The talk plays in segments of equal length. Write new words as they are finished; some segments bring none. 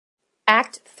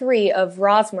Act 3 of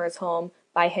Rosmer's Home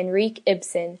by Henrik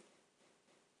Ibsen.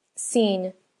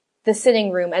 Scene: the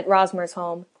sitting room at Rosmer's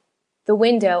home. The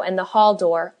window and the hall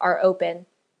door are open.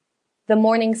 The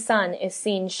morning sun is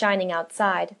seen shining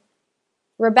outside.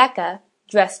 Rebecca,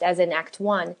 dressed as in Act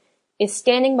 1, is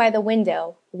standing by the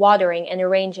window, watering and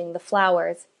arranging the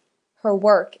flowers. Her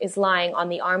work is lying on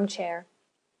the armchair.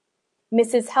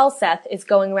 Mrs. Helseth is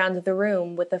going round the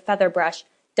room with a feather brush,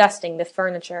 dusting the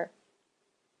furniture.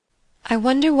 I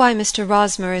wonder why Mr.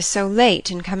 Rosmer is so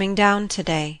late in coming down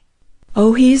today.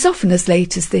 Oh, he is often as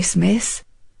late as this, miss.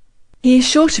 He is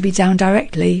sure to be down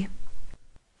directly.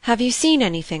 Have you seen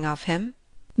anything of him?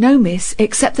 No, miss,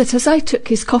 except that as I took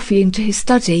his coffee into his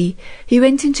study, he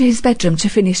went into his bedroom to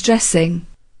finish dressing.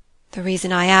 The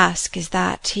reason I ask is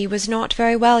that he was not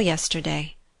very well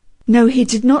yesterday. No, he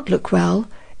did not look well.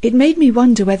 It made me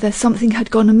wonder whether something had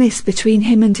gone amiss between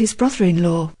him and his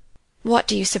brother-in-law. What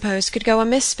do you suppose could go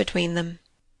amiss between them?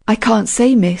 I can't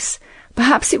say, miss.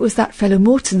 Perhaps it was that fellow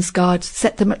Mortensgaard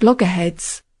set them at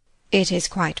loggerheads. It is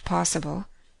quite possible.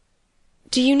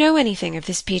 Do you know anything of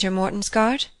this Peter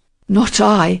Mortensgaard? Not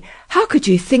I. How could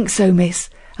you think so, miss?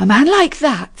 A man like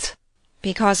that?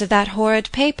 Because of that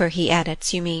horrid paper he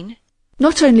edits, you mean?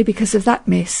 Not only because of that,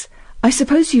 miss. I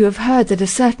suppose you have heard that a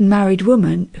certain married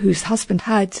woman, whose husband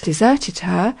had deserted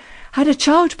her, had a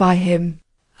child by him.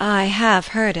 I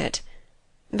have heard it.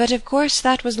 But of course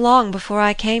that was long before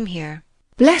I came here.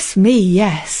 Bless me,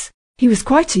 yes. He was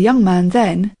quite a young man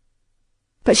then.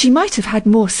 But she might have had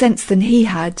more sense than he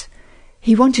had.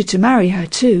 He wanted to marry her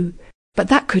too, but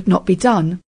that could not be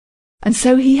done, and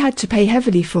so he had to pay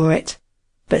heavily for it.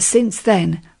 But since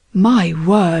then, my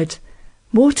word,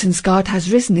 Mortensgaard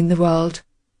has risen in the world.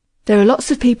 There are lots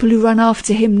of people who run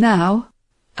after him now.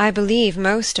 I believe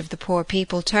most of the poor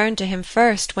people turn to him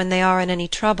first when they are in any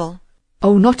trouble.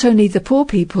 Oh, not only the poor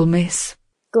people, miss.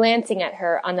 Glancing at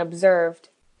her unobserved.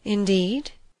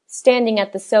 Indeed? Standing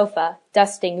at the sofa,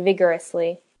 dusting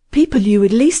vigorously. People you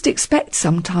would least expect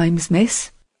sometimes,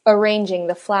 miss. Arranging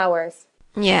the flowers.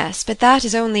 Yes, but that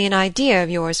is only an idea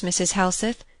of yours, Mrs.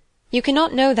 Helseth. You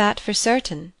cannot know that for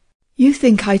certain. You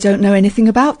think I don't know anything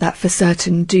about that for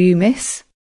certain, do you, miss?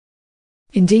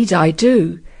 Indeed I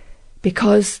do,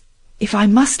 because, if I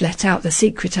must let out the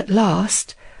secret at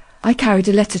last, I carried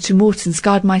a letter to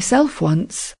Mortensgaard myself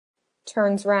once.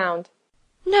 Turns round.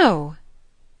 No.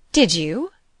 Did you?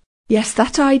 Yes,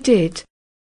 that I did.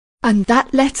 And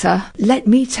that letter, let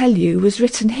me tell you, was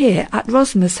written here at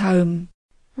Rosmer's home.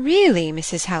 Really,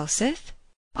 Mrs. Helseth?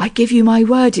 I give you my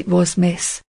word it was,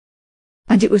 miss.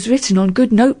 And it was written on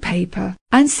good note-paper,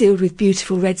 and sealed with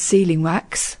beautiful red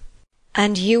sealing-wax.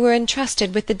 And you were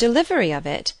entrusted with the delivery of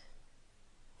it?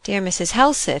 Dear Mrs.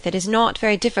 Helseth, it is not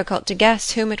very difficult to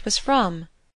guess whom it was from.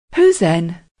 Who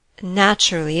then?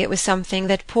 Naturally, it was something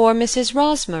that poor Mrs.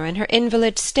 Rosmer in her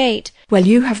invalid state— Well,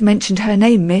 you have mentioned her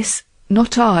name, miss,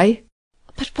 not I.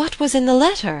 But what was in the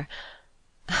letter?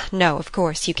 No, of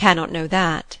course, you cannot know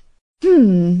that.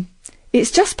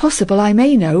 It's just possible I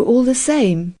may know all the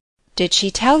same. Did she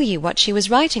tell you what she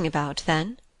was writing about,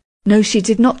 then? No, she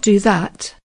did not do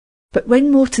that. But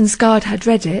when Mortensgaard had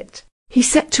read it, he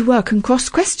set to work and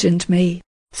cross-questioned me,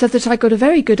 so that I got a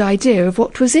very good idea of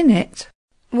what was in it.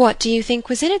 What do you think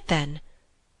was in it, then?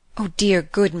 Oh, dear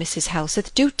good Mrs.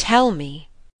 Helseth, do tell me.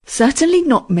 Certainly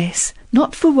not, miss,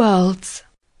 not for worlds.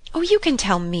 Oh, you can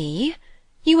tell me.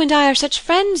 You and I are such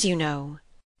friends, you know.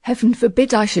 Heaven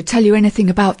forbid I should tell you anything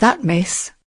about that,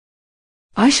 miss.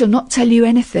 I shall not tell you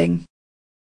anything,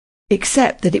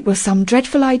 except that it was some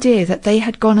dreadful idea that they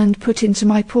had gone and put into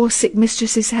my poor sick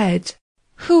mistress's head.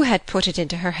 Who had put it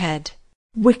into her head?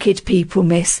 Wicked people,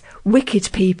 miss,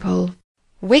 wicked people.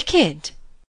 Wicked?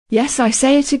 Yes, I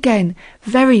say it again,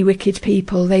 very wicked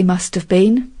people they must have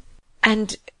been.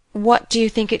 And what do you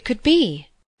think it could be?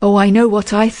 Oh, I know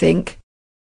what I think.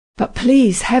 But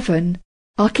please, heaven,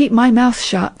 I'll keep my mouth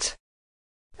shut.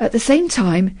 At the same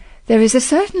time, there is a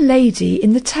certain lady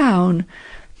in the town.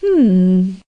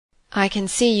 I can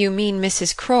see you mean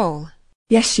Mrs. Kroll.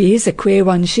 Yes, she is a queer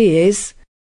one, she is.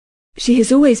 She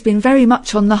has always been very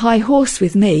much on the high horse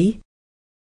with me,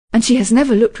 and she has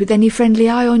never looked with any friendly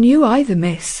eye on you either,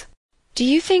 miss. Do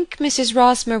you think Mrs.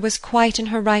 Rosmer was quite in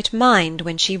her right mind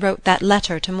when she wrote that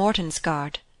letter to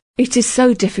Mortensgaard? It is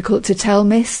so difficult to tell,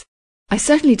 miss. I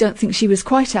certainly don't think she was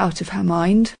quite out of her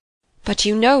mind. But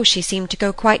you know she seemed to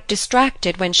go quite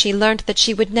distracted when she learnt that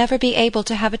she would never be able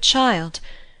to have a child.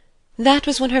 That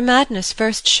was when her madness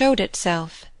first showed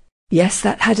itself. Yes,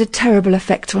 that had a terrible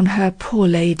effect on her, poor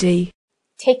lady.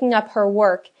 Taking up her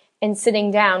work and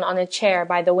sitting down on a chair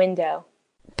by the window.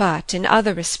 But in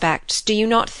other respects, do you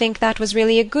not think that was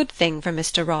really a good thing for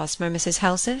Mr. Rosmer, Mrs.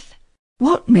 Helseth?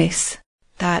 What, miss?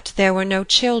 That there were no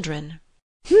children.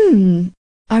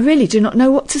 I really do not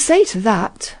know what to say to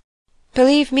that.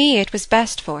 Believe me, it was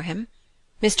best for him.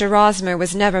 Mr. Rosmer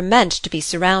was never meant to be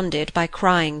surrounded by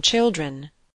crying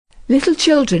children. Little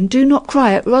children do not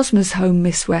cry at Rosmer's home,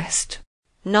 Miss West.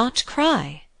 Not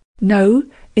cry? No,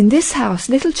 in this house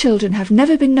little children have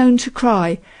never been known to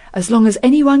cry, as long as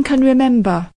anyone can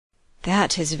remember.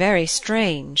 That is very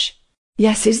strange.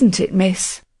 Yes, isn't it,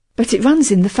 miss? But it runs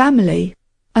in the family.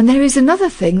 And there is another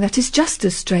thing that is just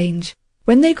as strange.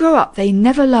 When they grow up they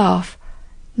never laugh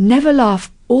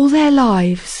all their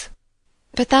lives.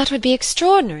 But that would be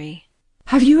extraordinary.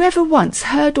 Have you ever once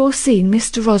heard or seen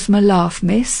Mr. Rosmer laugh,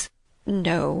 miss?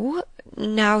 No.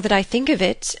 Now that I think of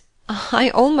it, I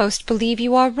almost believe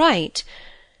you are right.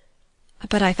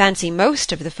 But I fancy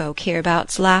most of the folk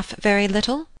hereabouts laugh very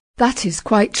little. That is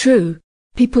quite true.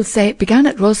 People say it began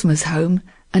at Rosmer's home,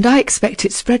 and I expect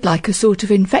it spread like a sort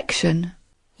of infection.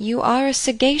 You are a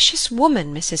sagacious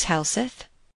woman, Mrs. Helseth.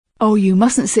 Oh, you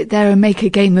mustn't sit there and make a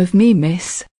game of me,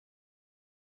 miss.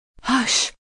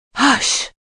 Hush,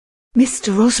 hush!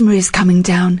 Mr. Rosmer is coming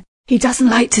down. He doesn't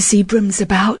like to see brooms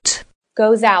about.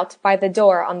 Goes out by the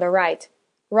door on the right.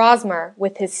 Rosmer,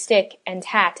 with his stick and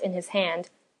hat in his hand,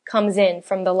 comes in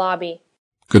from the lobby.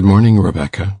 Good morning,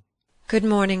 Rebecca. Good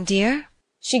morning, dear.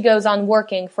 She goes on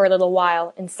working for a little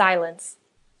while in silence.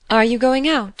 Are you going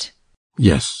out?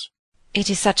 Yes. It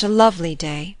is such a lovely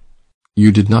day.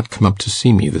 You did not come up to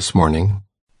see me this morning.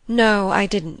 No, I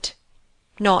didn't.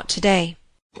 Not today.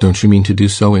 Don't you mean to do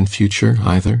so in future,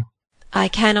 either? I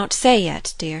cannot say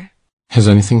yet, dear. Has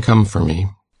anything come for me?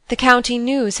 The county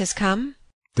news has come.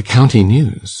 The county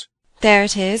news? There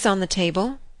it is on the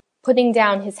table. Putting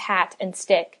down his hat and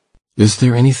stick. Is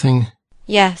there anything?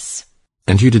 Yes.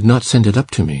 And you did not send it up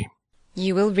to me?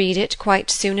 You will read it quite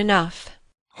soon enough.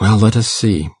 Well, let us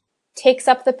see. Takes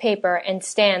up the paper and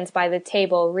stands by the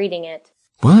table reading it.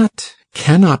 What?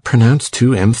 Cannot pronounce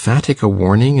too emphatic a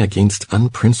warning against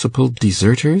unprincipled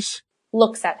deserters?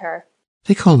 Looks at her.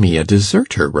 They call me a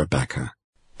deserter, Rebecca.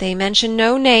 They mention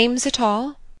no names at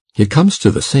all. It comes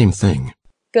to the same thing.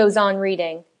 Goes on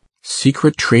reading.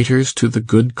 Secret traitors to the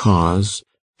good cause,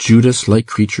 Judas-like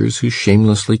creatures who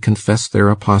shamelessly confess their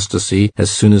apostasy as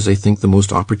soon as they think the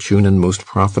most opportune and most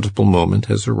profitable moment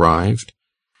has arrived.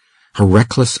 A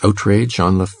reckless outrage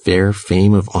on the fair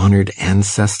fame of honoured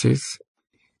ancestors,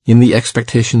 in the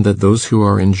expectation that those who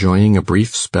are enjoying a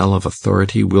brief spell of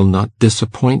authority will not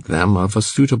disappoint them of a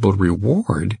suitable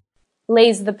reward.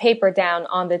 Lays the paper down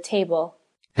on the table.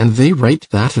 And they write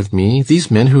that of me,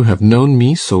 these men who have known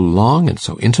me so long and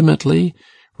so intimately,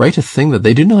 write a thing that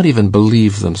they do not even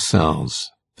believe themselves.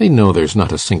 They know there's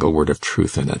not a single word of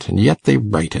truth in it, and yet they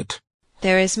write it.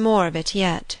 There is more of it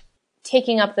yet.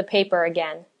 Taking up the paper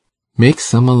again. Make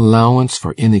some allowance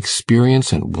for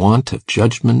inexperience and want of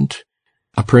judgment,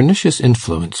 a pernicious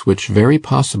influence which very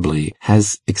possibly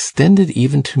has extended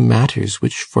even to matters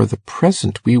which for the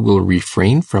present we will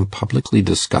refrain from publicly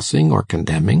discussing or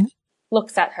condemning.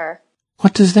 Looks at her.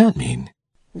 What does that mean?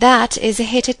 That is a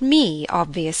hit at me,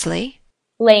 obviously.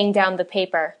 Laying down the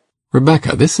paper.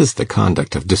 Rebecca, this is the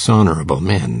conduct of dishonourable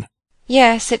men.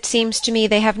 Yes, it seems to me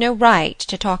they have no right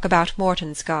to talk about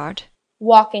Mortensgaard.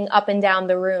 Walking up and down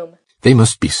the room. They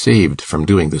must be saved from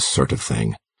doing this sort of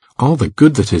thing. All the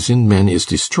good that is in men is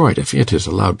destroyed if it is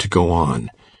allowed to go on.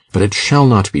 But it shall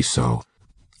not be so.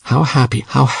 How happy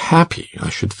I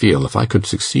should feel if I could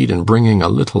succeed in bringing a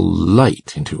little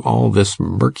light into all this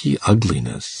murky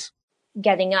ugliness.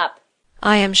 Getting up.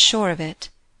 I am sure of it.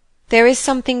 There is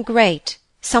something great,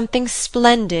 something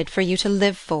splendid for you to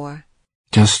live for.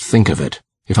 Just think of it.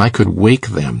 If I could wake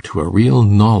them to a real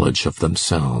knowledge of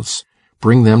themselves,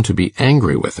 bring them to be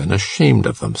angry with and ashamed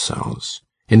of themselves,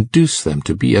 induce them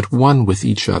to be at one with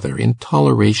each other in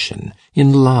toleration,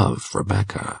 in love,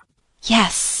 Rebecca.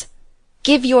 Yes.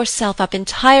 Give yourself up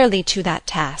entirely to that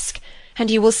task,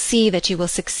 and you will see that you will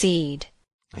succeed.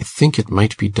 I think it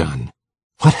might be done.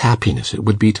 What happiness it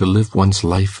would be to live one's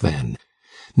life then.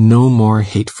 No more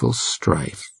hateful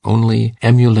strife, only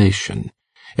emulation,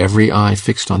 every eye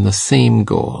fixed on the same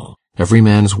goal, every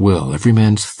man's will, every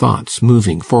man's thoughts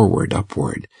moving forward,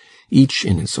 upward, each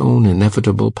in its own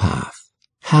inevitable path.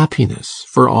 Happiness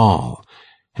for all,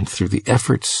 and through the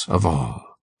efforts of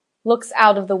all. Looks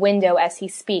out of the window as he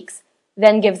speaks,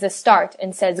 then gives a start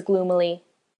and says gloomily,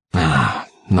 Ah,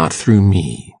 not through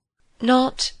me.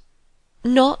 Not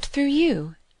through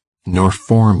you? Nor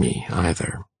for me,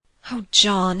 either. Oh,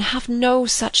 John, have no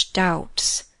such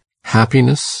doubts.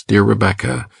 Happiness, dear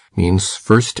Rebecca, means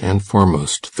first and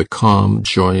foremost the calm,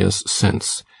 joyous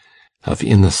sense of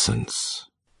innocence.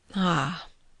 Ah,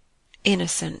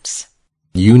 innocence.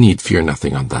 You need fear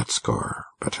nothing on that score,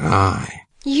 but I...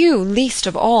 You least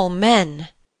of all men.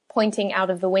 Pointing out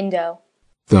of the window.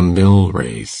 The mill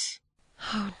race.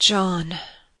 Oh, John.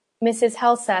 Mrs.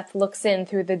 Helseth looks in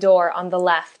through the door on the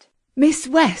left. Miss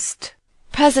West.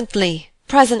 Presently,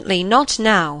 not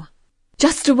now.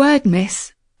 Just a word,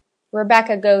 miss.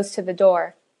 Rebecca goes to the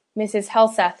door. Mrs.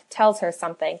 Helseth tells her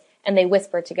something, and they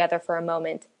whisper together for a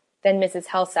moment. Then Mrs.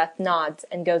 Helseth nods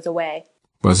and goes away.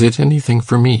 Was it anything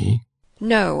for me?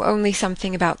 No, only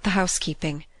something about the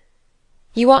housekeeping.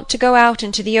 You ought to go out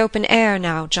into the open air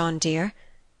now, John dear.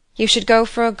 You should go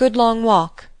for a good long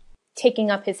walk.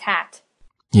 Taking up his hat.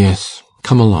 Yes,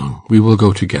 come along. We will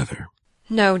go together.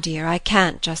 No, dear, I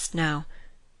can't just now.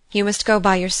 You must go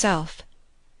by yourself.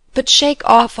 But shake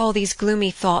off all these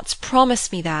gloomy thoughts.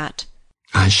 Promise me that.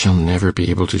 I shall never be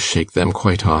able to shake them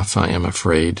quite off, I am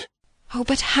afraid. Oh,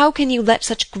 but how can you let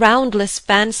such groundless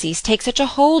fancies take such a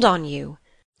hold on you?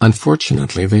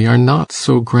 Unfortunately, they are not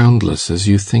so groundless as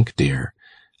you think, dear.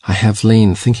 I have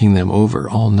lain thinking them over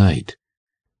all night.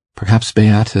 Perhaps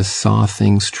Beatrice saw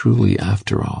things truly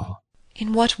after all.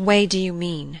 In what way do you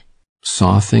mean?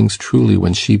 Saw things truly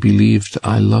when she believed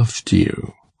I loved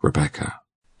you, Rebecca.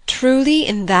 Truly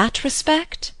in that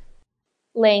respect?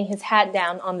 Laying his hat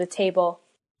down on the table.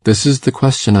 This is the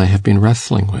question I have been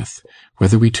wrestling with,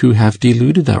 whether we two have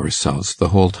deluded ourselves the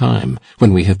whole time,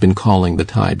 when we have been calling the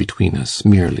tie between us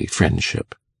merely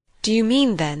friendship. Do you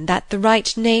mean, then, that the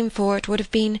right name for it would have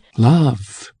been...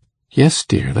 Love. Yes,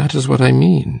 dear, that is what I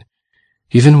mean.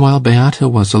 Even while Beata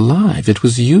was alive, it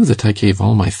was you that I gave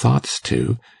all my thoughts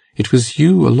to. It was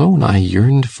you alone I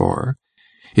yearned for.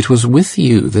 It was with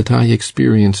you that I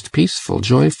experienced peaceful,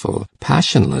 joyful,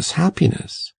 passionless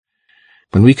happiness.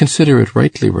 When we consider it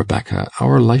rightly, Rebecca,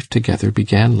 our life together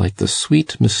began like the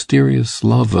sweet, mysterious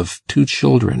love of two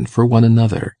children for one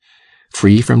another,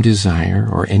 free from desire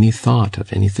or any thought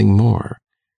of anything more.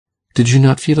 Did you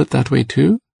not feel it that way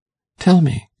too? Tell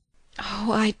me.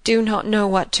 Oh, I do not know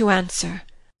what to answer.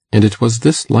 And it was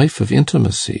this life of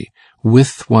intimacy,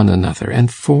 with one another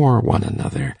and for one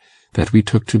another, that we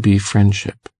took to be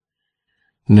friendship.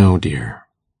 No, dear,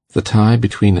 the tie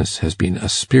between us has been a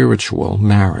spiritual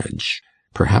marriage,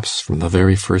 perhaps from the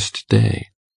very first day.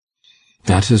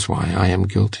 That is why I am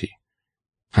guilty.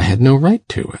 I had no right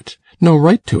to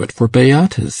it, for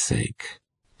Beata's sake.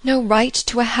 No right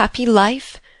to a happy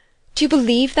life? Do you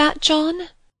believe that, John?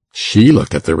 She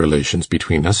looked at the relations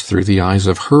between us through the eyes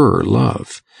of her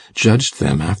love, judged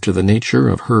them after the nature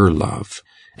of her love,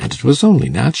 and it was only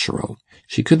natural.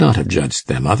 She could not have judged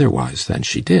them otherwise than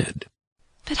she did.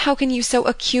 But how can you so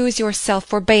accuse yourself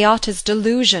for Beata's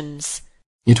delusions?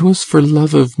 It was for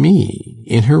love of me,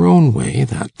 in her own way,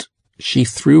 that she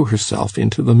threw herself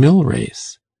into the mill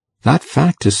race. That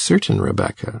fact is certain,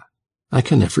 Rebecca. I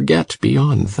can never get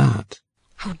beyond that.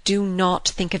 Oh, do not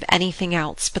think of anything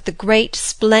else but the great,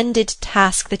 splendid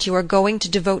task that you are going to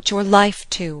devote your life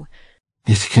to.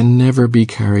 It can never be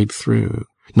carried through,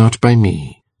 not by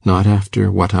me, not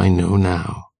after what I know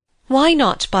now. Why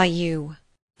not by you?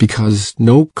 Because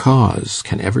no cause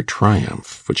can ever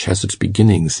triumph which has its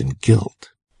beginnings in guilt.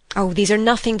 Oh, these are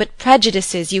nothing but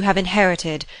prejudices you have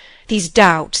inherited, these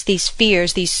doubts, these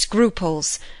fears, these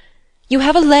scruples. You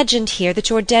have a legend here that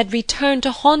your dead return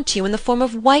to haunt you in the form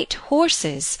of white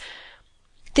horses.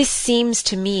 This seems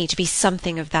to me to be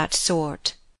something of that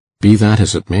sort. Be that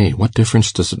as it may, what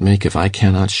difference does it make if I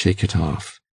cannot shake it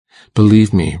off?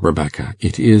 Believe me, Rebecca,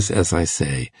 it is as I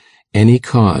say. Any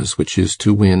cause which is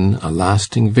to win a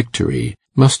lasting victory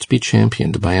must be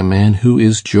championed by a man who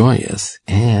is joyous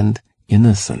and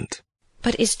innocent.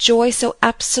 But is joy so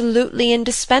absolutely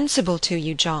indispensable to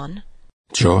you, John?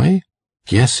 Joy?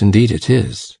 Yes, indeed it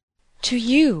is. To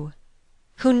you,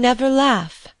 who never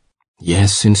laugh?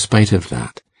 Yes, in spite of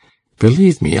that.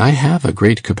 Believe me, I have a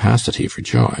great capacity for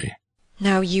joy.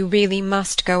 Now you really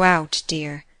must go out,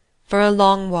 dear, for a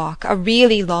long walk, a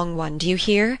really long one, do you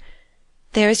hear?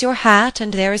 There is your hat,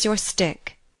 and there is your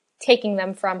stick. Taking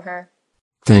them from her.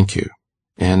 Thank you.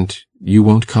 And you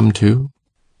won't come too?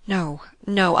 No,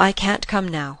 I can't come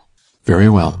now. Very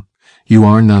well. You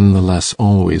are none the less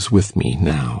always with me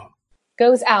now.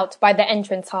 Goes out by the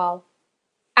entrance hall.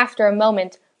 After a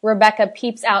moment, Rebecca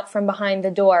peeps out from behind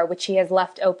the door which she has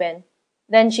left open.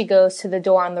 Then she goes to the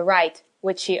door on the right,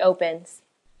 which she opens.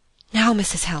 Now,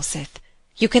 Mrs. Helseth,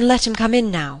 you can let him come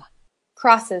in now.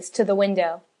 Crosses to the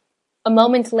window. A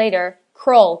moment later,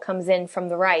 Kroll comes in from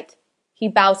the right. He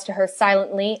bows to her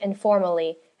silently and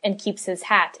formally, and keeps his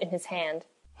hat in his hand.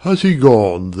 Has he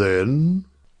gone, then?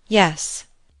 Yes.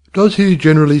 Does he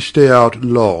generally stay out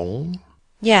long?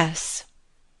 Yes.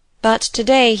 But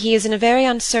to-day he is in a very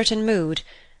uncertain mood.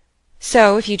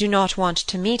 So, if you do not want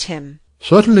to meet him—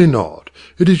 Certainly not.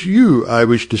 It is you I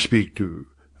wish to speak to,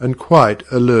 and quite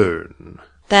alone.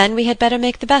 Then we had better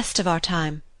make the best of our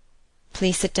time.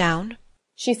 Please sit down.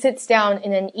 She sits down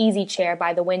in an easy chair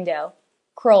by the window.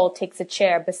 Kroll takes a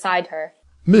chair beside her.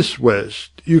 Miss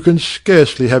West, you can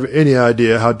scarcely have any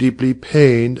idea how deeply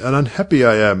pained and unhappy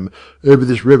I am over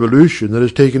this revolution that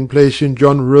has taken place in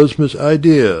John Rosmer's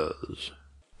ideas.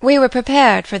 We were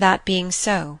prepared for that being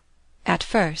so, at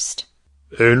first.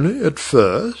 Only at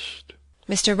first?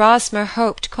 Mr. Rosmer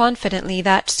hoped confidently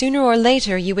that sooner or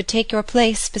later you would take your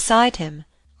place beside him.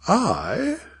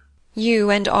 I? You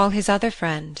and all his other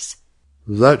friends.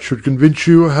 That should convince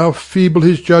you how feeble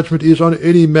his judgment is on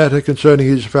any matter concerning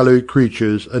his fellow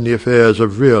creatures and the affairs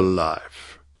of real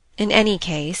life. In any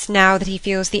case, now that he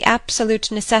feels the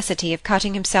absolute necessity of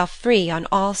cutting himself free on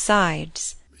all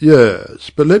sides. Yes,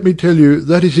 but let me tell you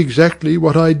that is exactly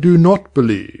what I do not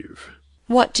believe.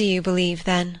 What do you believe,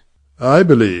 then? I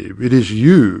believe it is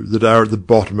you that are at the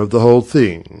bottom of the whole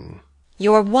thing.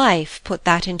 Your wife put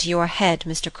that into your head,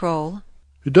 Mr. Kroll.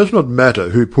 It does not matter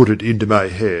who put it into my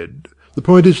head. The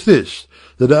point is this,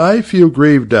 that I feel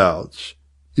grave doubts,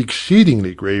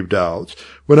 exceedingly grave doubts,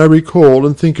 when I recall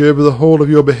and think over the whole of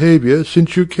your behaviour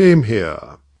since you came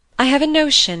here. I have a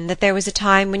notion that there was a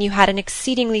time when you had an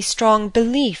exceedingly strong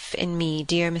belief in me,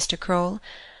 dear Mr. Kroll.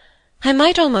 I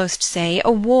might almost say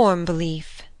a warm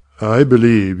belief. I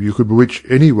believe you could bewitch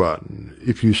anyone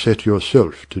if you set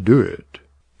yourself to do it.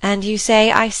 And you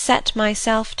say I set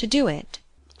myself to do it?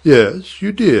 Yes,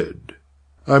 you did.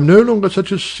 I am no longer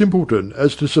such a simpleton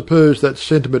as to suppose that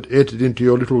sentiment entered into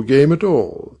your little game at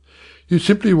all. You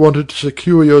simply wanted to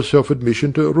secure yourself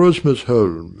admission to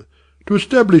Rosmersholm, to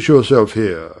establish yourself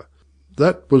here.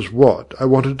 That was what I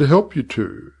wanted to help you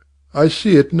to. I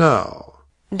see it now.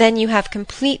 Then you have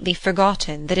completely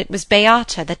forgotten that it was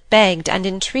Beata that begged and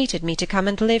entreated me to come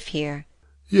and live here.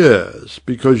 Yes,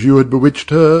 because you had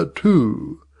bewitched her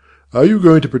too. Are you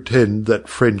going to pretend that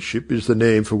friendship is the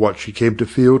name for what she came to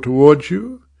feel towards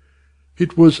you?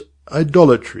 It was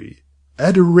idolatry,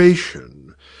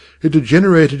 adoration. It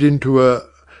degenerated into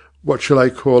what shall I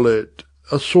call it,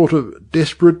 a sort of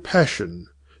desperate passion.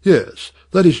 Yes,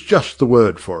 that is just the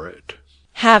word for it.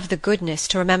 Have the goodness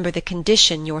to remember the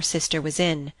condition your sister was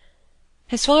in.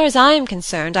 As far as I am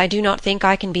concerned, I do not think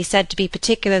I can be said to be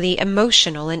particularly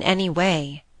emotional in any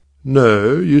way.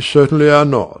 No, you certainly are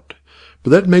not. But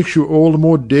that makes you all the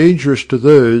more dangerous to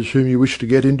those whom you wish to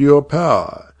get into your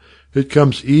power. It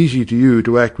comes easy to you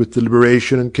to act with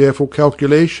deliberation and careful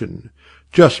calculation,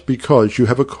 just because you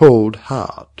have a cold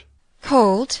heart.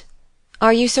 Cold?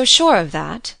 Are you so sure of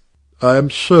that? I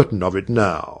am certain of it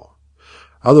now.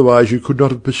 Otherwise you could not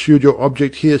have pursued your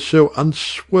object here so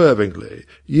unswervingly,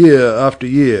 year after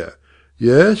year.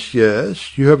 Yes,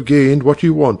 yes, you have gained what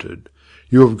you wanted.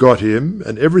 You have got him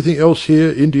and everything else here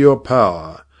into your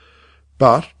power.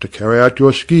 But to carry out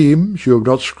your schemes you have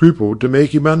not scrupled to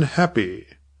make him unhappy.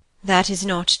 That is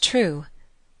not true.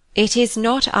 It is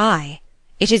not I.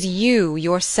 It is you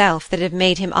yourself that have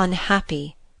made him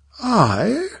unhappy.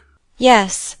 I?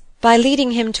 Yes, by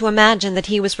leading him to imagine that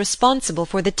he was responsible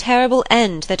for the terrible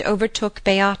end that overtook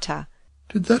Beata.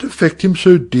 Did that affect him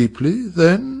so deeply,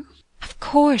 then? Of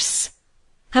course.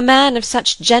 A man of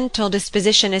such gentle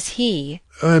disposition as he—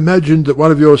 I imagined that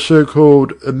one of your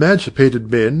so-called emancipated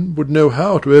men would know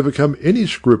how to overcome any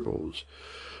scruples.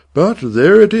 But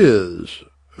there it is.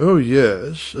 Oh,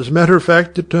 yes, as a matter of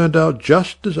fact, it turned out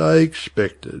just as I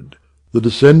expected. The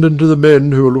descendant of the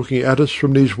men who are looking at us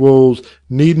from these walls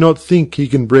need not think he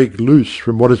can break loose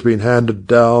from what has been handed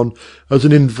down as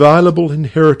an inviolable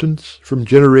inheritance from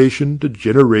generation to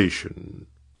generation.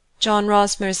 John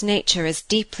Rosmer's nature is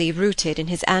deeply rooted in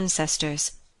his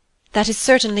ancestors. That is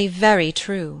certainly very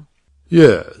true.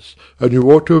 Yes, and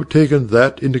you ought to have taken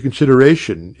that into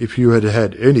consideration if you had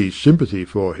had any sympathy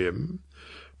for him.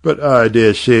 But I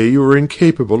dare say you are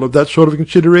incapable of that sort of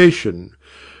consideration.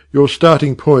 Your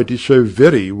starting point is so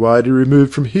very widely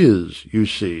removed from his, you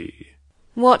see.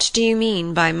 What do you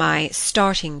mean by my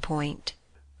starting point?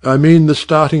 I mean the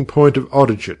starting point of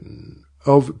origin,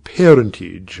 of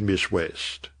parentage, Miss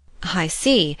West. I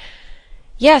see.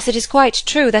 Yes, it is quite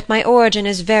true that my origin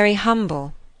is very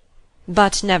humble.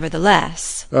 But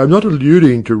nevertheless— I am not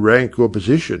alluding to rank or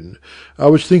position. I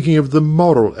was thinking of the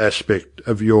moral aspect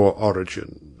of your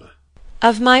origin.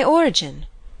 Of my origin?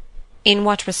 In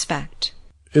what respect?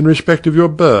 In respect of your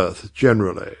birth,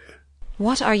 generally.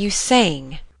 What are you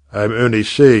saying? I am only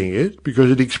saying it because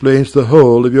it explains the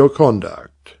whole of your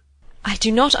conduct. I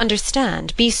do not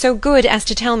understand. Be so good as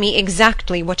to tell me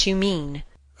exactly what you mean.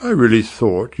 I really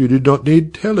thought you did not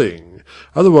need telling.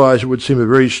 Otherwise it would seem a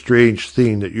very strange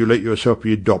thing that you let yourself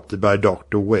be adopted by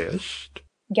Dr. West.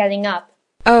 Getting up.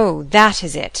 Oh, that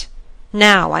is it.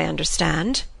 Now I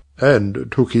understand.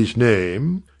 And took his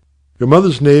name. Your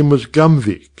mother's name was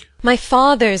Gumvik. My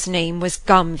father's name was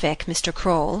Gumvik, Mr.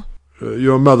 Kroll.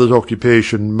 Your mother's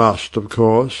occupation must, of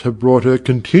course, have brought her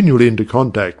continually into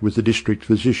contact with the district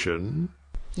physician.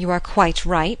 You are quite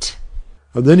right.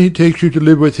 And then he takes you to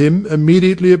live with him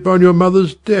immediately upon your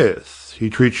mother's death. He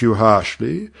treats you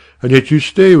harshly, and yet you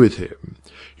stay with him.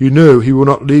 You know he will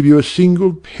not leave you a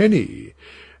single penny.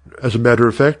 As a matter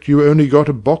of fact, you only got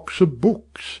a box of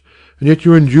books, and yet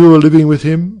you endure living with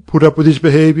him, put up with his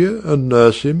behaviour, and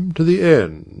nurse him to the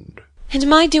end. And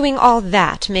my doing all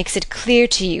that makes it clear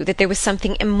to you that there was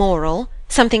something immoral,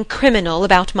 something criminal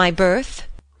about my birth?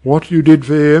 What you did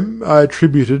for him I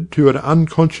attributed to an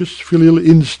unconscious filial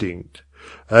instinct,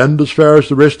 and as far as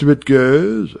the rest of it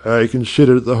goes, I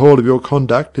consider that the whole of your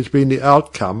conduct has been the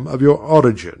outcome of your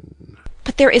origin.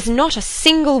 But there is not a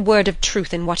single word of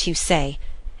truth in what you say,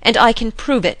 and I can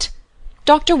prove it.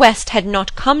 Dr. West had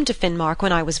not come to Finmark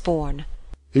when I was born.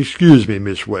 Excuse me,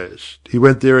 Miss West. He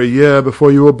went there a year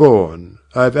before you were born.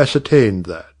 I have ascertained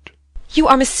that. You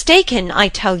are mistaken, I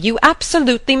tell you,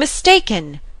 absolutely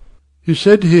mistaken. You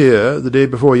said here, the day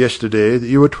before yesterday, that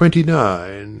you were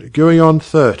 29, going on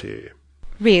 30.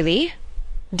 Really?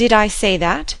 Did I say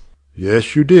that?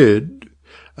 Yes, you did.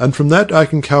 And from that I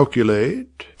can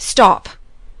calculate... Stop.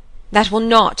 That will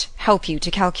not help you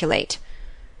to calculate.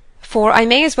 For I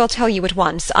may as well tell you at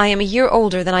once, I am a year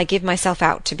older than I give myself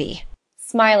out to be.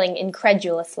 Smiling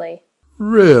incredulously.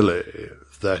 Really?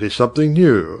 That is something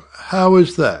new. How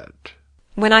is that?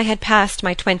 When I had passed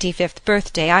my 25th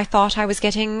birthday, I thought I was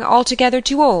getting altogether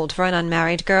too old for an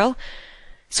unmarried girl,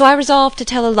 so I resolved to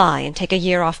tell a lie and take a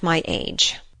year off my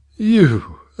age.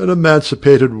 You, an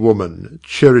emancipated woman,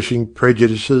 cherishing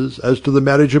prejudices as to the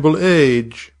marriageable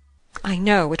age. I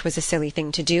know it was a silly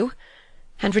thing to do,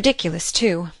 and ridiculous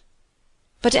too.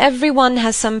 But every one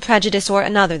has some prejudice or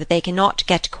another that they cannot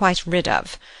get quite rid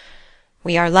of.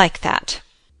 We are like that.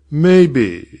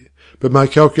 Maybe, but my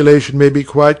calculation may be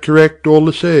quite correct all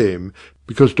the same,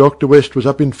 because Dr. West was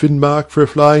up in Finmark for a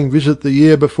flying visit the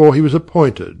year before he was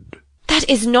appointed. That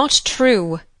is not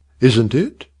true. Isn't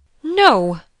it?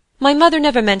 No, my mother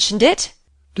never mentioned it.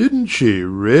 Didn't she,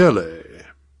 really?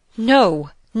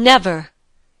 No, never.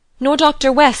 Nor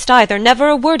Dr. West either, never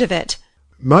a word of it.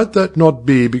 Might that not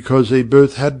be because they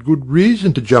both had good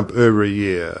reason to jump over a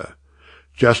year?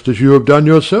 Just as you have done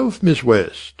yourself, Miss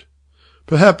West.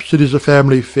 Perhaps it is a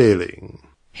family failing.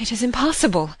 It is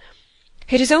impossible.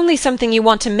 It is only something you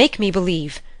want to make me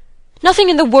believe. Nothing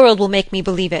in the world will make me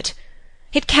believe it.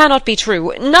 It cannot be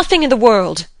true. Nothing in the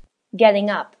world. Getting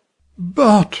up.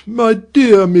 But, my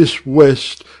dear Miss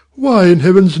West, why in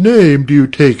heaven's name do you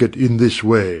take it in this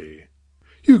way?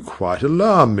 You quite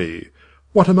alarm me.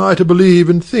 What am I to believe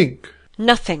and think?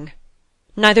 Nothing.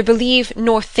 Neither believe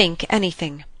nor think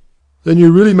anything. Then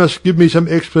you really must give me some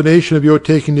explanation of your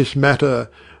taking this matter,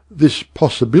 this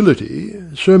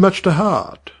possibility, so much to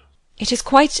heart. It is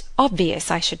quite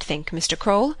obvious, I should think, Mr.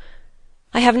 Kroll.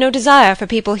 I have no desire for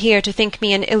people here to think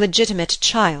me an illegitimate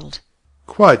child.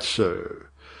 Quite so.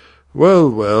 Well,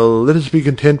 well, let us be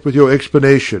content with your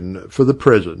explanation for the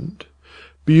present.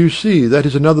 But you see, that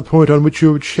is another point on which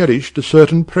you have cherished a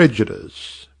certain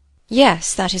prejudice.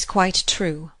 Yes, that is quite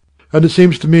true. And it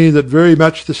seems to me that very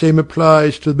much the same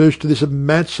applies to most of this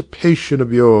emancipation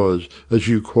of yours, as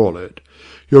you call it.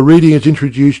 Your reading has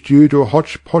introduced you to a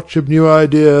hodgepodge of new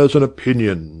ideas and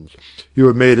opinions. You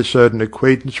have made a certain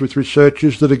acquaintance with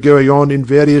researches that are going on in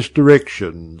various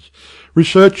directions,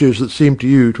 researches that seem to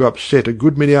you to upset a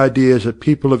good many ideas that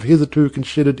people have hitherto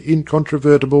considered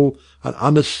incontrovertible and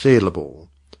unassailable.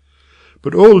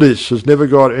 But all this has never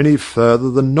got any further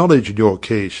than knowledge in your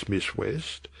case, Miss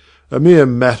West, a mere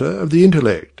matter of the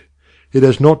intellect. It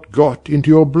has not got into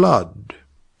your blood.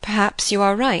 Perhaps you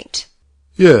are right.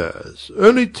 Yes,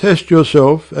 only test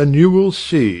yourself and you will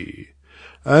see.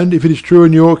 And if it is true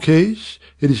in your case,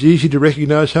 it is easy to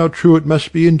recognize how true it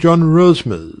must be in John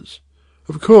Rosmer's.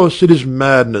 Of course it is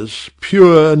madness,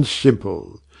 pure and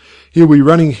simple. He will be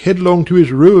running headlong to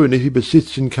his ruin if he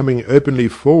persists in coming openly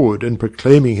forward and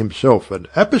proclaiming himself an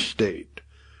apostate.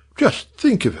 Just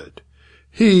think of it.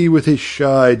 He with his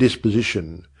shy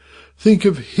disposition. Think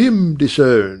of him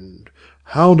disowned,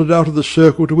 hounded out of the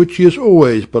circle to which he has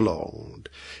always belonged,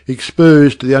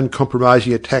 exposed to the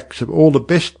uncompromising attacks of all the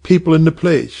best people in the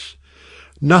place.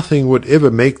 Nothing would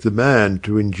ever make the man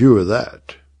to endure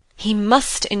that. He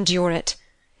must endure it.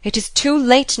 It is too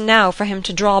late now for him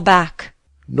to draw back.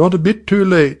 Not a bit too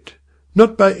late.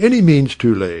 Not by any means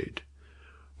too late.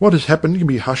 What has happened can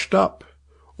be hushed up,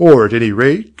 or at any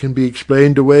rate can be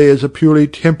explained away as a purely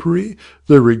temporary,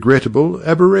 though regrettable,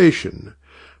 aberration.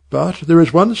 But there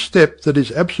is one step that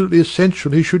is absolutely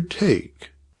essential he should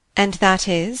take. And that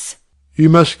is? You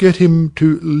must get him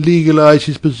to legalise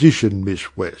his position,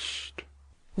 Miss West.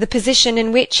 The position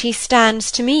in which he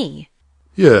stands to me?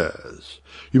 Yes.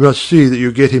 You must see that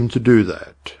you get him to do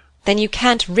that. Then you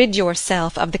can't rid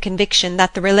yourself of the conviction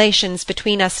that the relations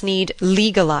between us need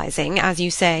legalising, as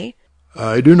you say?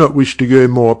 I do not wish to go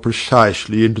more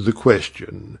precisely into the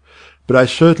question, but I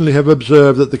certainly have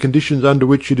observed that the conditions under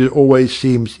which it always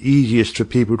seems easiest for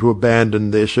people to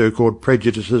abandon their so-called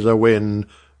prejudices are when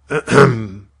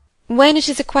when it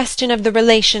is a question of the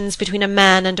relations between a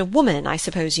man and a woman, I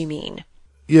suppose you mean?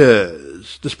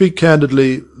 Yes, to speak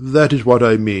candidly, that is what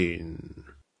I mean.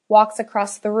 Walks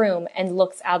across the room and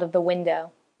looks out of the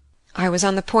window. I was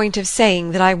on the point of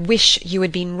saying that I wish you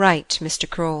had been right, Mr.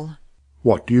 Kroll.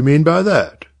 What do you mean by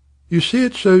that? You say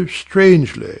it so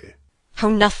strangely. Oh,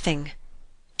 nothing.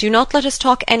 Do not let us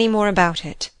talk any more about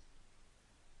it.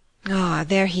 Ah,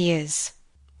 there he is.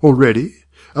 Already?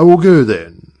 I will go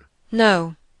then.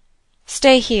 No.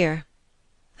 Stay here,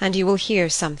 and you will hear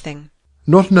something.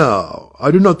 Not now.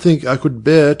 I do not think I could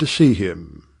bear to see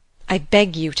him. I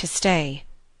beg you to stay.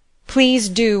 Please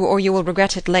do, or you will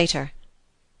regret it later.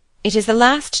 It is the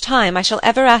last time I shall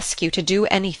ever ask you to do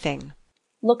anything.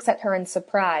 Looks at her in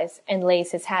surprise and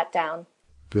lays his hat down.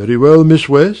 Very well, Miss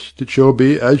West. It shall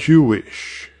be as you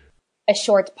wish. A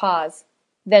short pause.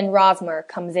 Then Rosmer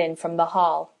comes in from the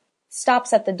hall.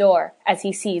 Stops at the door as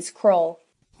he sees Kroll.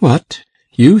 What?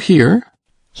 You here?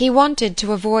 He wanted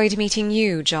to avoid meeting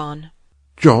you, John.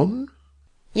 John?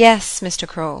 Yes, Mr.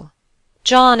 Kroll.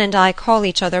 John and I call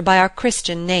each other by our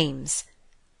Christian names.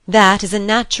 That is a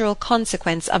natural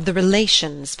consequence of the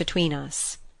relations between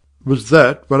us. Was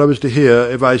that what I was to hear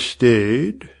if I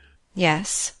stayed?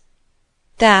 Yes.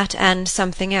 That and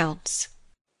something else.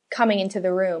 Coming into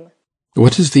the room.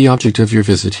 What is the object of your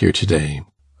visit here today?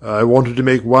 I wanted to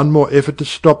make one more effort to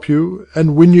stop you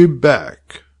and win you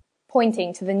back.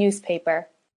 Pointing to the newspaper.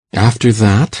 After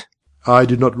that? I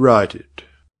did not write it.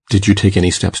 Did you take any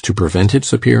steps to prevent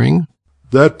its appearing?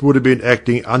 That would have been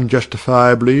acting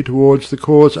unjustifiably towards the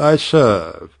cause I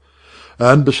serve.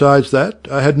 And besides that,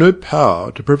 I had no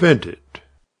power to prevent it.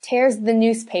 Tears the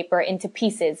newspaper into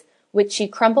pieces, which she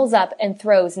crumples up and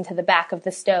throws into the back of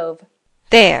the stove.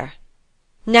 There.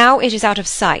 Now it is out of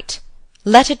sight.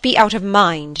 Let it be out of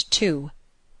mind, too.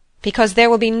 Because there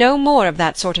will be no more of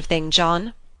that sort of thing,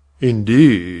 John.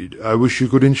 Indeed, I wish you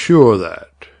could ensure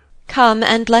that. Come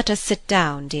and let us sit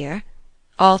down, dear.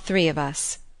 All three of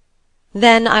us.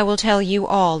 Then I will tell you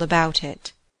all about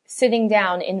it. Sitting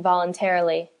down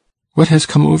involuntarily. What has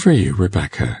come over you,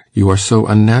 Rebecca? You are so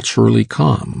unnaturally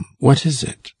calm. What is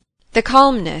it? The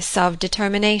calmness of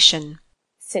determination.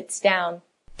 Sits down.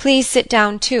 Please sit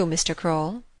down too, Mr.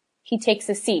 Kroll. He takes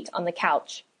a seat on the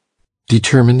couch.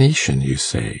 Determination, you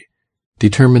say?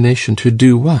 Determination to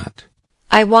do what?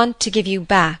 I want to give you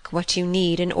back what you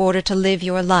need in order to live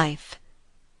your life.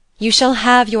 You shall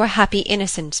have your happy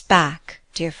innocence back,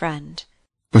 dear friend.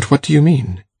 But what do you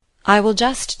mean? I will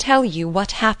just tell you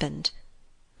what happened.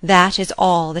 That is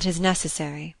all that is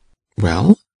necessary.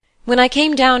 Well? When I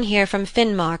came down here from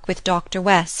Finnmark with Dr.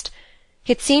 West,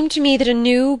 it seemed to me that a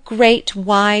new, great,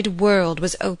 wide world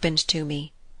was opened to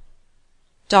me.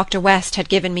 Dr. West had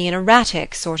given me an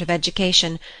erratic sort of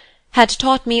education, had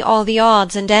taught me all the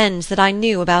odds and ends that I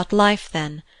knew about life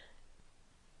then.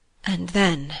 And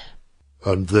then...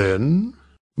 And then?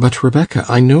 But, Rebecca,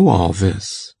 I know all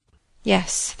this.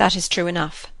 Yes, that is true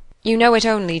enough. You know it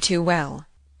only too well.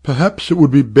 Perhaps it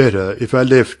would be better if I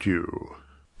left you.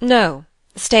 No,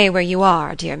 stay where you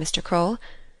are, dear Mr. Kroll.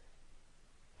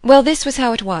 Well, this was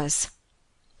how it was.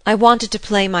 I wanted to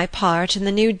play my part in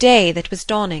the new day that was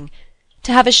dawning,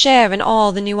 to have a share in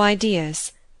all the new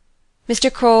ideas.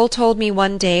 Mr. Kroll told me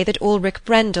one day that Ulrich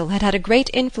Brendel had had a great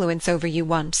influence over you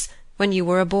once, when you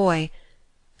were a boy.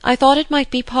 I thought it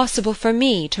might be possible for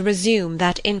me to resume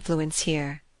that influence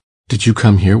here. Did you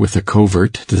come here with a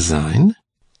covert design?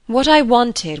 What I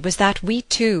wanted was that we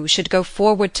two should go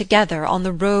forward together on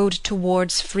the road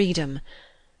towards freedom,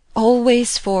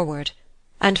 always forward,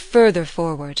 and further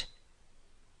forward.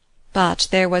 But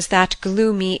there was that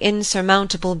gloomy,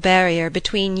 insurmountable barrier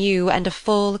between you and a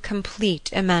full,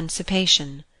 complete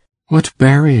emancipation. What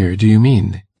barrier do you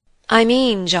mean? I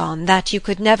mean, John, that you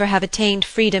could never have attained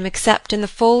freedom except in the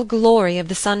full glory of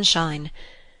the sunshine.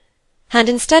 And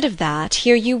instead of that,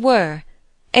 here you were,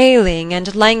 ailing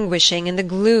and languishing in the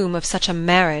gloom of such a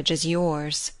marriage as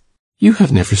yours. You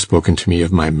have never spoken to me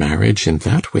of my marriage in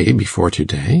that way before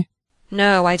today.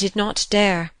 No, I did not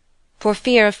dare, for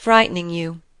fear of frightening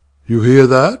you. You hear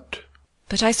that?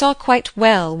 But I saw quite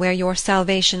well where your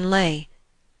salvation lay,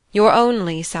 your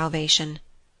only salvation.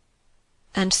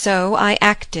 And so I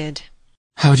acted.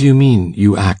 How do you mean,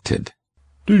 you acted?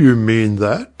 Do you mean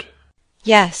that?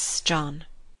 Yes, John.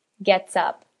 Gets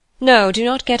up. No, do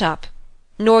not get up,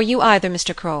 nor you either,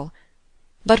 Mr. Kroll.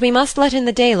 But we must let in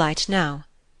the daylight now.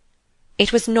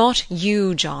 It was not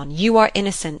you, John. You are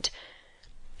innocent.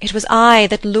 It was I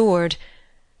that lured,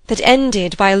 that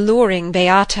ended by luring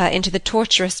Beata into the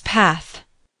tortuous path.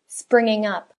 Springing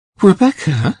up.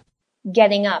 Rebecca?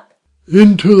 Getting up.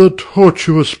 Into the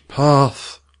tortuous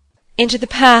path. Into the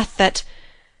path that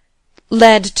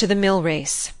led to the mill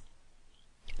race.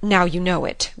 Now you know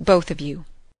it, both of you.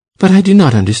 But I do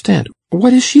not understand.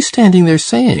 What is she standing there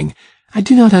saying? I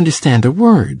do not understand a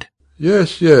word.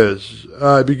 Yes, yes,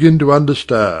 I begin to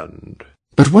understand.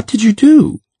 But what did you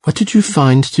do? What did you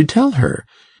find to tell her?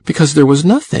 Because there was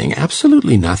nothing,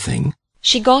 absolutely nothing.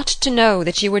 She got to know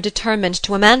that you were determined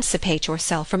to emancipate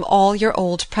yourself from all your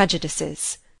old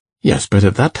prejudices. Yes, but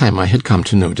at that time I had come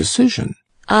to no decision.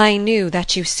 I knew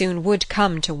that you soon would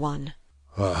come to one.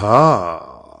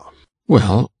 Aha!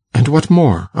 Well, and what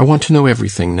more? I want to know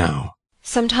everything now.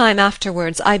 Some time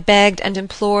afterwards I begged and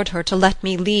implored her to let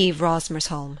me leave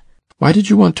Rosmersholm. Why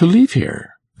did you want to leave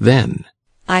here, then?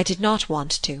 I did not want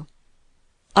to.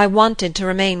 I wanted to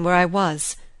remain where I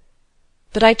was.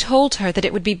 But I told her that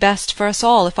it would be best for us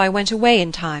all if I went away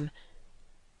in time.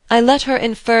 I let her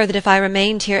infer that if I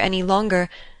remained here any longer,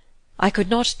 I could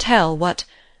not tell what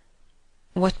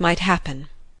might happen.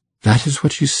 That is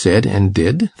what you said and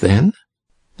did, then?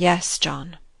 Yes,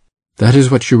 John. That is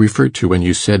what you referred to when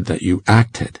you said that you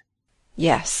acted.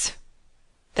 Yes,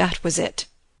 that was it.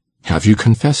 Have you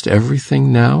confessed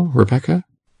everything now, Rebecca?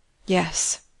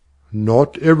 Yes.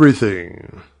 Not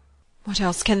everything. What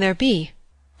else can there be?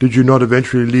 Did you not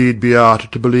eventually lead Beata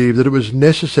to believe that it was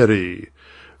necessary,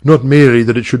 not merely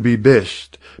that it should be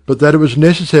best, but that it was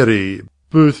necessary,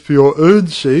 both for your own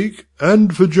sake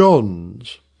and for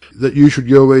John's, that you should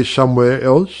go away somewhere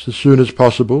else as soon as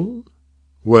possible?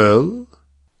 Well?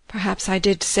 Perhaps I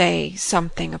did say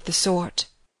something of the sort.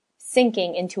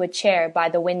 Sinking into a chair by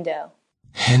the window.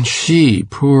 And she,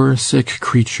 poor sick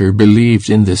creature, believed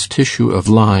in this tissue of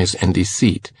lies and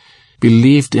deceit,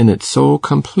 believed in it so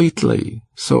completely,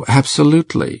 so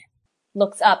absolutely.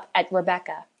 Looks up at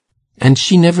Rebecca. And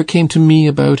she never came to me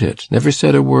about it, never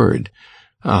said a word.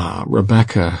 Ah,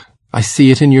 Rebecca, I see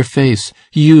it in your face.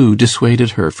 You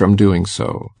dissuaded her from doing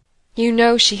so. You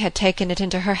know she had taken it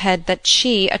into her head that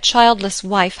she, a childless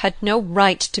wife, had no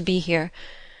right to be here.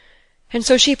 And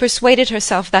so she persuaded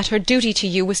herself that her duty to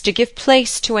you was to give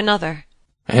place to another.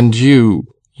 And you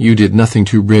did nothing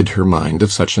to rid her mind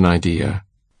of such an idea.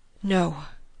 No.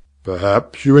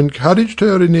 Perhaps you encouraged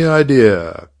her in the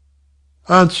idea.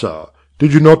 Answer,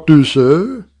 did you not do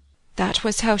so? That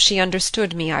was how she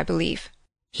understood me, I believe.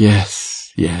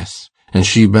 Yes, yes, and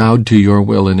she bowed to your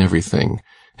will in everything,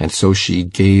 and so she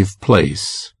gave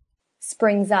place.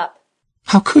 Springs up.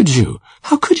 How could you?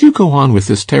 How could you go on with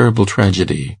this terrible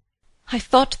tragedy? I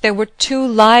thought there were 2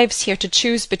 lives here to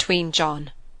choose between,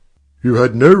 John. You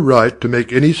had no right to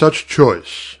make any such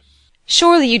choice.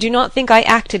 Surely you do not think I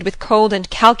acted with cold and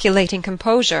calculating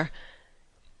composure.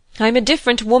 I am a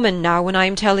different woman now when I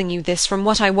am telling you this from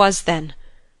what I was then.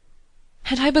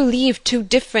 And I believe 2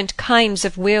 different kinds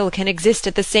of will can exist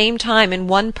at the same time in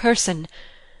one person.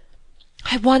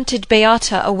 I wanted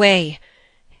Beata away,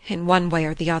 in one way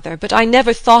or the other, but I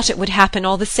never thought it would happen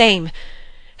all the same.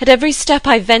 At every step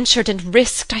I ventured and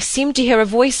risked, I seemed to hear a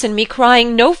voice in me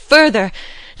crying, "No further,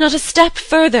 not a step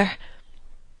further."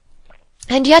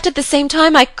 And yet at the same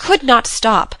time I could not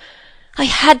stop. I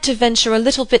had to venture a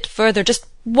little bit further, just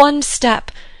one step,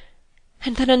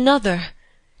 and then another,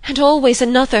 and always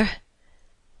another.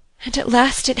 And at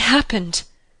last it happened.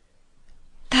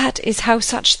 That is how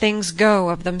such things go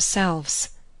of themselves.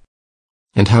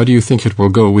 And how do you think it will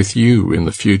go with you in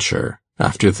the future,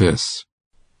 after this?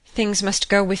 Things must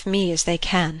go with me as they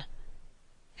can.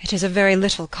 It is of very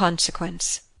little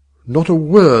consequence. Not a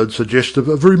word suggestive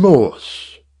of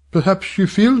remorse. Perhaps you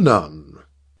feel none.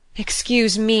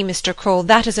 Excuse me, Mr. Kroll,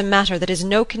 that is a matter that is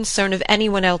no concern of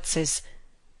anyone else's.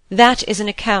 That is an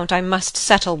account I must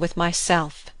settle with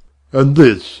myself. And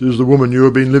this is the woman you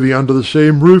have been living under the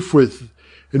same roof with,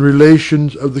 in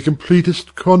relations of the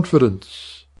completest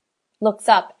confidence. Looks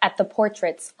up at the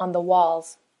portraits on the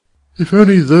walls. If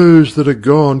only those that are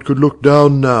gone could look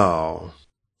down now.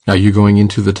 Are you going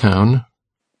into the town?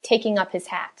 Taking up his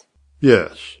hat.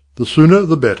 Yes, the sooner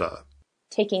the better.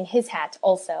 Taking his hat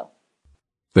also.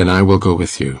 Then I will go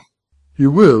with you.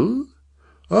 You will?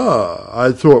 Ah,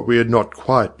 I thought we had not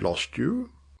quite lost you.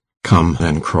 Come,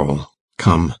 then, Kroll.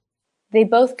 Come. They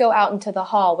both go out into the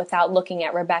hall without looking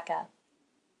at Rebecca.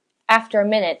 After a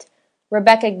minute,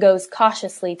 Rebecca goes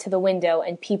cautiously to the window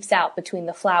and peeps out between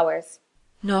the flowers.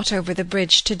 Not over the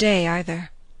bridge today,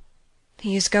 either.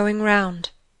 He is going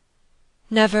round.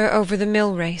 Never over the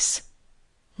mill race.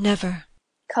 Never.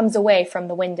 Comes away from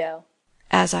the window.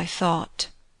 As I thought.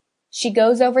 She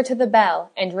goes over to the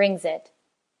bell and rings it.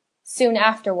 Soon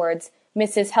afterwards,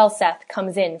 Mrs. Helseth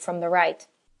comes in from the right.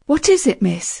 What is it,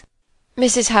 miss?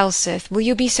 Mrs. Helseth, will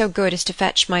you be so good as to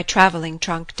fetch my travelling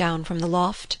trunk down from the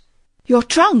loft? Your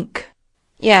trunk?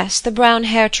 Yes, the brown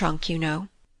hair trunk, you know.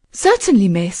 Certainly,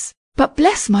 miss. But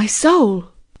bless my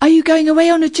soul! Are you going away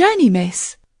on a journey,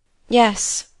 miss?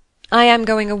 Yes, I am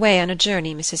going away on a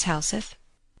journey, Mrs. Helseth.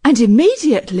 And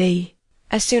immediately?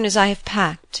 As soon as I have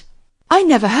packed. I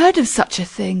never heard of such a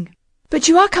thing. But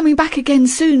you are coming back again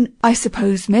soon, I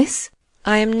suppose, miss?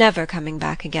 I am never coming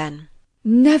back again.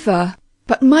 Never.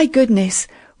 But my goodness,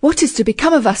 what is to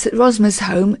become of us at Rosmer's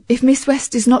home if Miss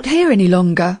West is not here any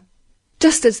longer?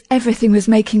 Just as everything was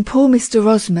making poor Mr.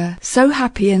 Rosmer so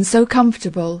happy and so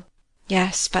comfortable.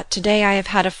 Yes, but today I have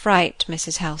had a fright,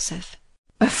 Mrs. Helseth.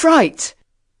 A fright?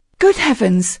 Good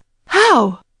heavens!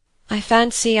 How? I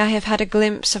fancy I have had a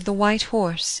glimpse of the white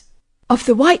horse. Of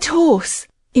the white horse?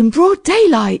 In broad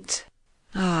daylight?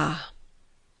 Ah,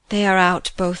 they are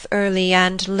out both early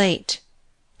and late,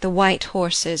 the white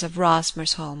horses of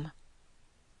Rosmersholm.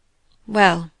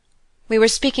 Well, we were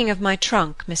speaking of my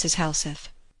trunk, Mrs. Helseth.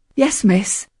 Yes,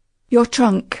 miss. Your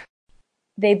trunk.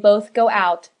 They both go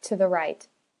out to the right.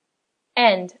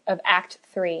 End of Act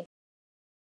 3.